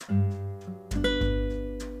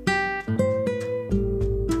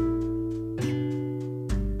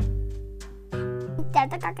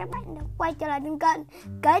cả các bạn đã quay trở lại trên kênh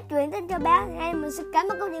kể chuyện tên cho bé. Ngày mình sẽ kể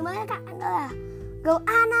một câu chuyện mới các bạn, đó là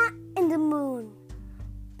Goanna and the Moon.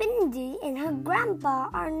 Bindi and her grandpa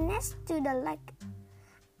are next to the lake.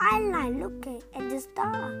 I like looking at the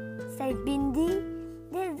stars, said Bindi.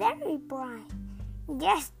 They're very bright.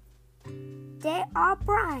 Yes, they are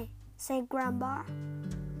bright, said Grandpa.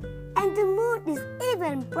 And the moon is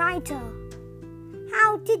even brighter.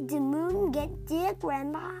 How did the moon get there,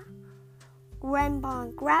 Grandpa? Grandpa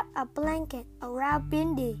grabbed a blanket around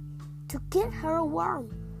Bindi to keep her warm.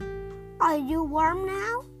 Are you warm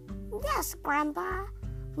now? Yes, Grandpa,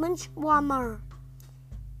 much warmer.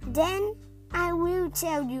 Then I will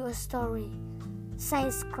tell you a story,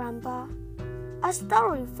 says Grandpa. A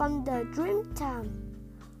story from the dream time.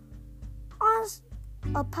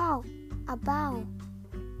 About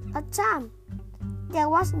a time there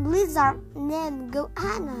was a lizard named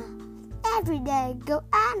Goanna. Every day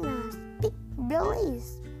Goanna's big belly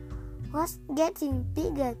was getting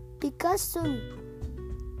bigger because soon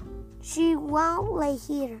she won't lay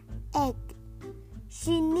her egg.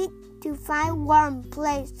 She needs to find warm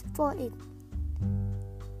place for it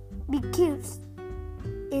because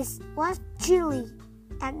it was chilly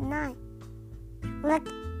at night. What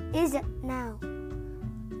is it now?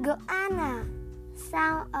 Goanna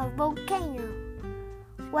saw a volcano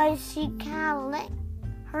where she can lay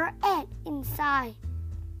her egg inside.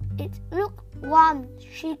 It looked warm.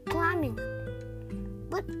 She climbed,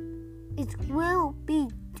 but it will be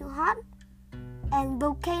too hot. And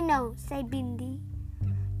volcano, said Bindi.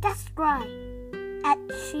 That's right. As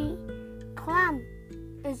she climbed,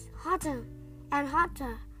 it's hotter and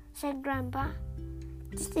hotter, said Grandpa.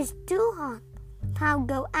 This is too hot. How,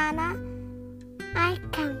 Goanna? I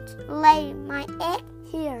can't lay my egg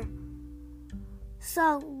here.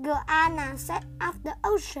 So Goanna set off the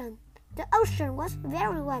ocean. The ocean was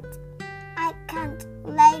very wet. I can't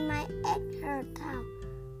lay my egg here now,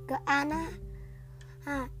 Goanna.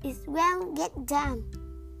 It will get down.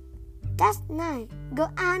 That night,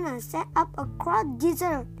 Goanna set up across the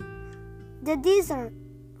desert. The desert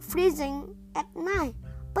freezing at night,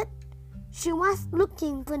 but she was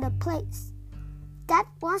looking for the place that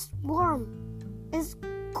was warm. It's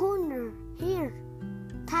cooler here,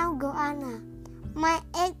 thought Goanna. My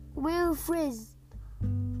egg will freeze.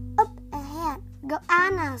 Up ahead,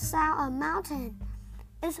 Goanna saw a mountain.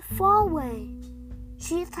 It's far away,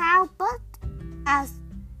 she thought, but as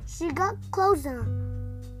she got closer,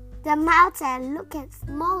 the mountain looked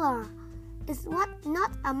smaller. It was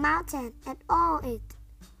not a mountain at all. It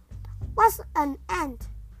was an ant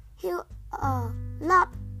hill. A lot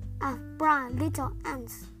of brown little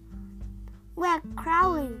ants were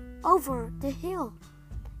crawling over the hill.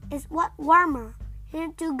 It was warmer here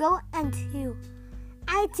to go ant hill.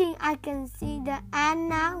 I think I can see the ant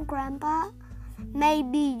now, Grandpa.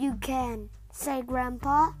 Maybe you can, said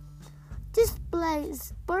Grandpa. This place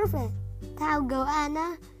is perfect, thought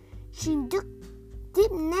Goanna. She dug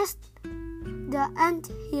deep next the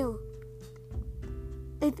ant hill.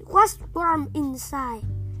 It was warm inside.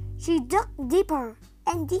 She dug deeper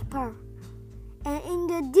and deeper, and in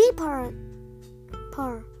the deeper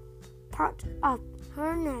part of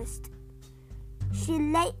her nest, she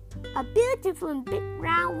laid a beautiful big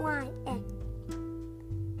round white egg.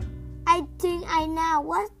 I think I know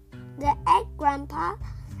what's the egg, Grandpa.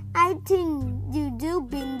 I think you do,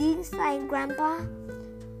 Bindi, said Grandpa.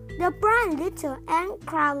 The brown little ant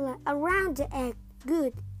crawled around the egg.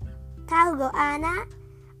 Good, thought Goanna.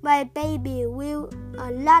 My baby will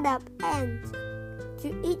a lot of ants to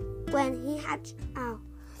eat when he hatch out.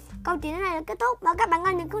 Câu chuyện này là kết thúc và các bạn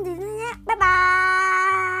ơi, những câu chuyện này nhé. Bye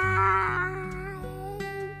bye.